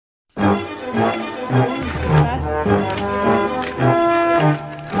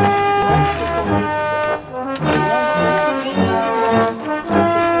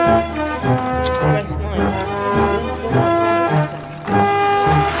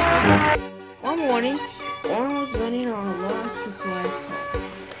morning, Gordon was running on a large supply of coal.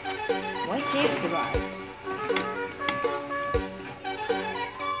 When James arrived,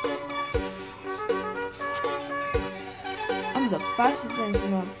 I'm the fastest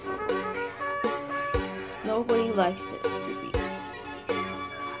engine on the road. Nobody likes this to be.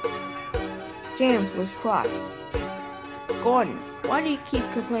 James was cross. Gordon, why do you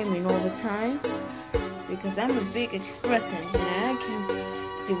keep complaining all the time? Because I'm a big express engine and I can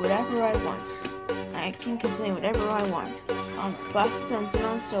do whatever I want. I can complain whatever I want. I'm the fastest engine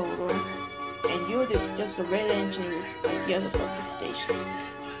on Sodor, and you're just a red engine like the other pump station.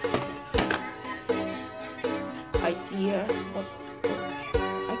 Idea of...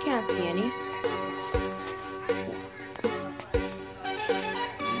 I can't see any.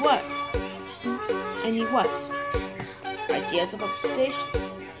 What? Any what? Ideas about the station?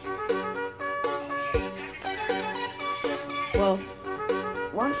 Well,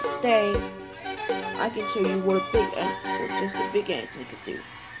 one day I can show you what just a big engine can do.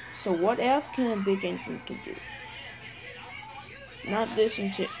 So what else can a big engine can do? Not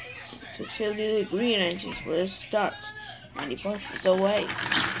listen to silly little green engines where it starts and it pushes away.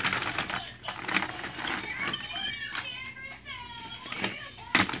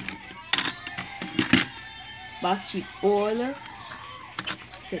 Bossy boiler,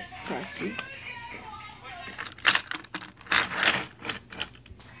 said Percy.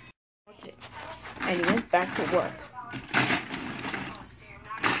 Okay, and he went back to work.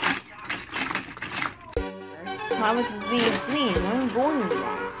 Thomas was being clean, wasn't going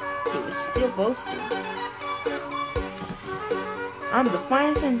anywhere. He was still boasting. I'm the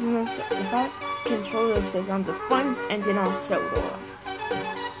finest engine on Sodor. The flight controller says I'm the finest engine on Sodor.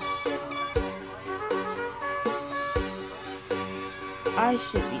 I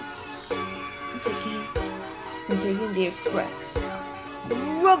should be taking the express.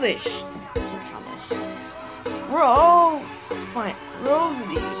 Rubbish, said Thomas. We're all fine. We're all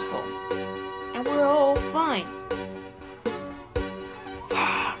really useful. And we're all fine.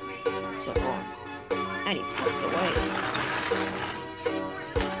 Said Gordon. And he puffed away.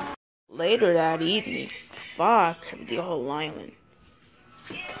 Later that evening, fog covered the whole island.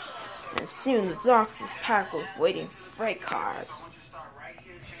 And soon the docks was packed with waiting freight cars.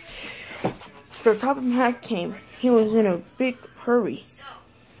 So Topham Hatt came. He was in a big hurry.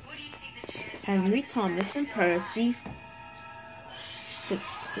 Henry, Thomas, and Percy said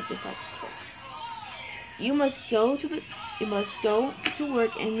the factory. You must go to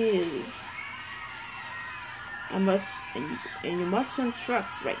work immediately. And you must send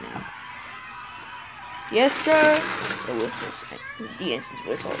trucks right now. Yes, sir. The engines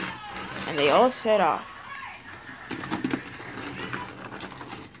whistled, and they all set off.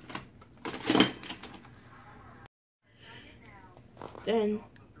 Then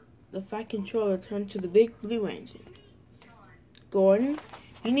the fat controller turned to the big blue engine. Gordon,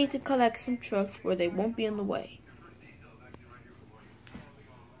 you need to collect some trucks where they won't be in the way.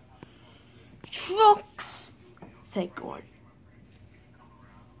 Trucks, said Gordon.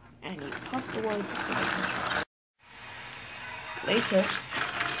 And he puffed away to collect the trucks. Later,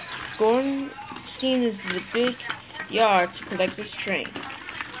 Gordon came into the big yard to collect his train.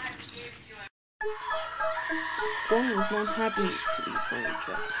 Gordon was not happy to be pulling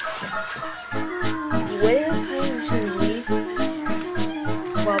trucks. He waited patiently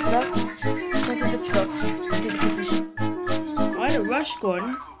while Buck pointed the trucks into the position. Why the rush,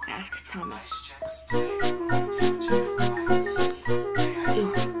 Gordon? Asked Thomas.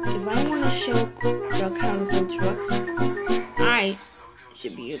 If I want to show Buck how to build trucks, I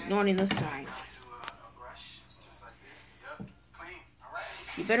should be ignoring the signs.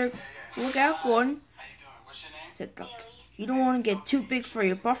 You better look out, Gordon, said Duck. You don't want to get too big for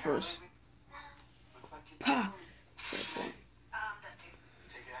your buffers. Pa, said Gordon.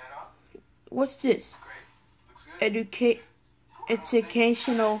 What's this?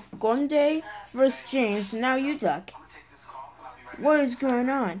 Educational Gordon Day? First James, now you, Duck. What is going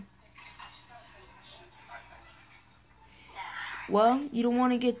on? Well, you don't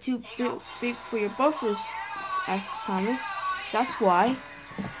want to get too big for your buffers, asked Thomas. That's why.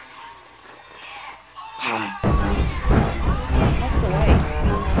 Walked away.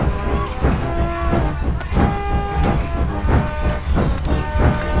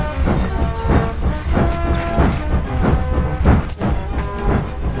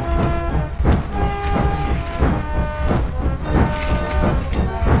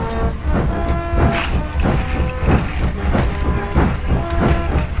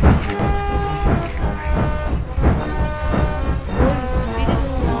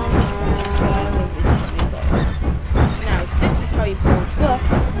 Now this is how you pull a truck.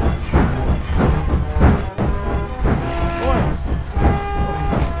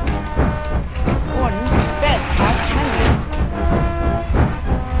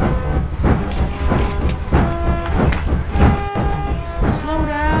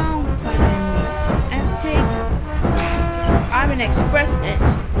 an express engine.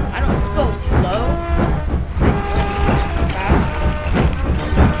 I don't go slow.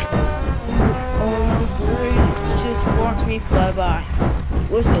 Oh, the bridge just watched me fly by. It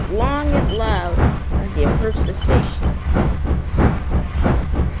whistled long and loud as he approached the station.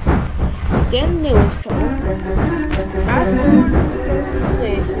 Then news told, as Gordon approached the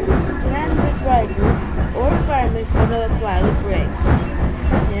station, none of the driver or fireman could apply the brakes.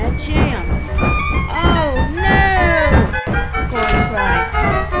 And it jammed. Oh no! Gordon cried.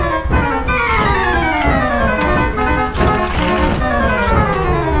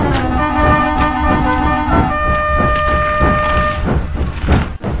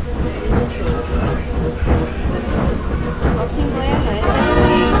 Crossing by ahead.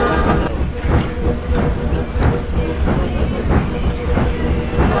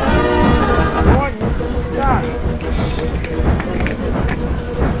 Gordon stopped.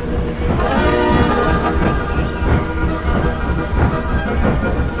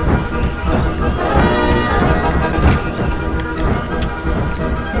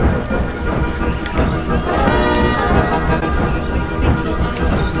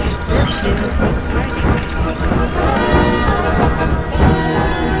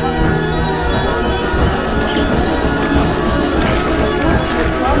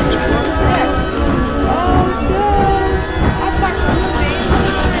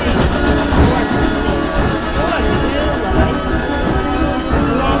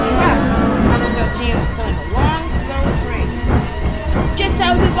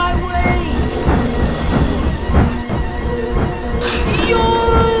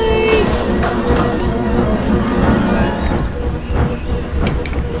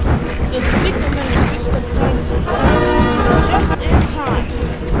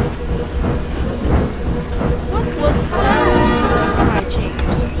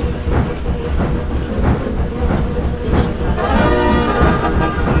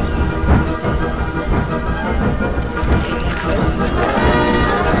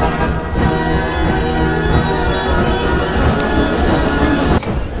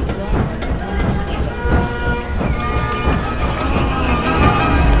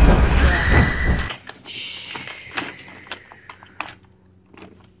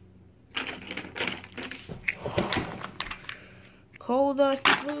 Coal dust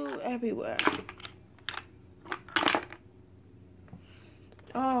flew everywhere.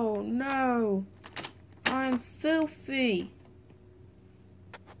 Oh no, I'm filthy.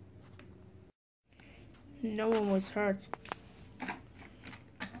 No one was hurt,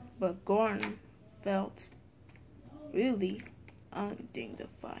 but Gordon felt really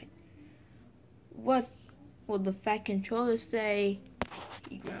undignified. What will the Fat Controller say?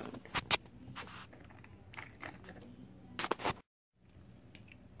 He groaned.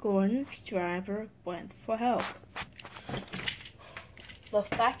 Gordon's driver went for help. The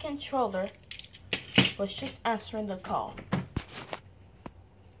Fat Controller was just answering the call.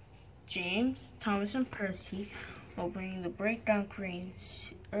 James, Thomas, and Percy were bringing the breakdown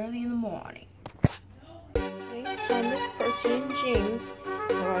cranes early in the morning. Thomas, Percy, and James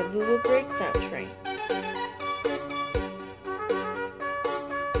were on the breakdown train.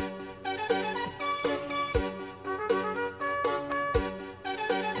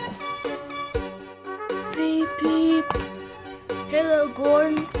 Beep, beep. Hello,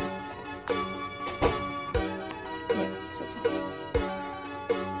 Gordon.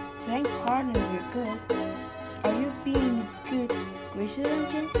 Thank pardon, you're good. Are you being a good greaser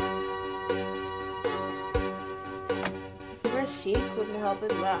engine? Percy couldn't help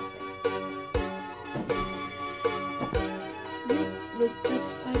but laughing. You look just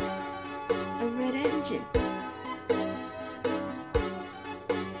like a red engine.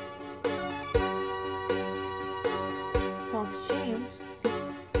 James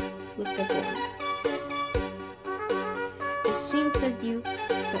looked at Gordon. It seems that you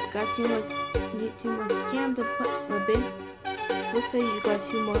got too much jam to put in a bin. Looks like you got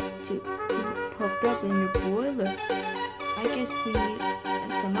too pumped up in your boiler. I guess we need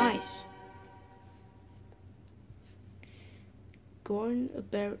some ice. Gordon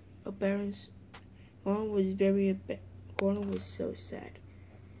was so sad,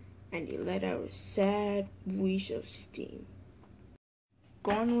 and he let out a sad wheeze of steam.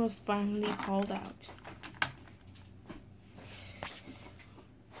 Gordon was finally hauled out.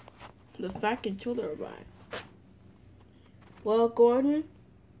 The Fat Controller arrived. Well, Gordon,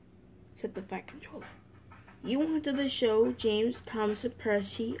 said the Fat Controller, you wanted to show James, Thomas, and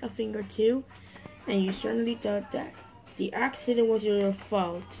Percy a thing or two, and you certainly thought that the accident was your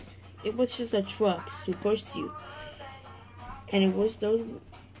fault. It was just the trucks who pushed you, and it was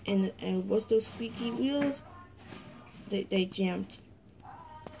those squeaky wheels they jammed.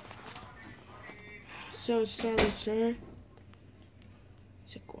 So sorry, sir,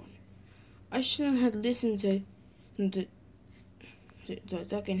 said Gordon. I shouldn't have listened to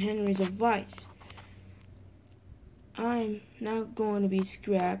Duck and Henry's advice. I'm not going to be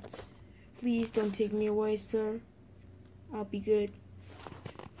scrapped. Please don't take me away, sir. I'll be good.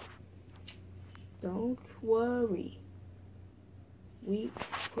 Don't worry. We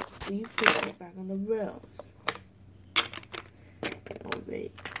put it back on the rails.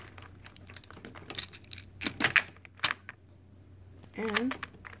 Already. And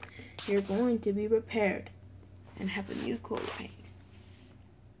you're going to be repaired and have a new coat of paint.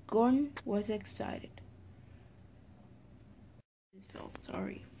 Gordon was excited. He felt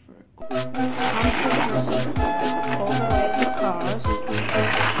sorry for Gordon. Thomas and Percy pulled away the cars,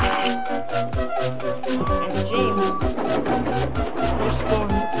 and James pushed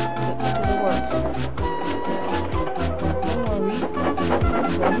Gordon to the works. Don't worry,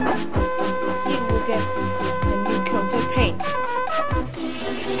 Gordon. He will get a new coat of paint.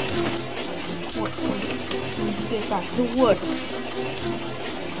 When you get back to work.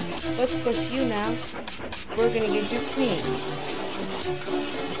 Let's push you now. We're gonna get you clean.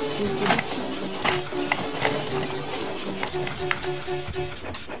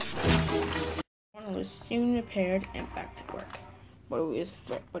 Gordon was soon repaired and back to work,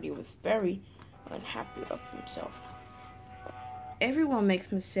 but he was very unhappy of himself. Everyone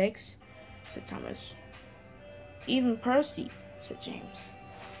makes mistakes, said Thomas. Even Percy, said James.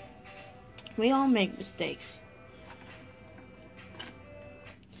 We all make mistakes.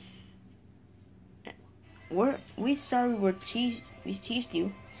 We're sorry we teased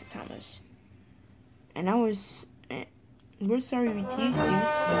you, said Thomas. And we're sorry we teased you, said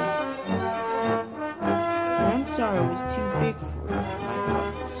Thomas. And I'm sorry it was too big for my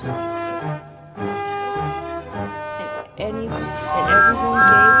muffins. And everyone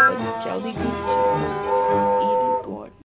gave a jolly good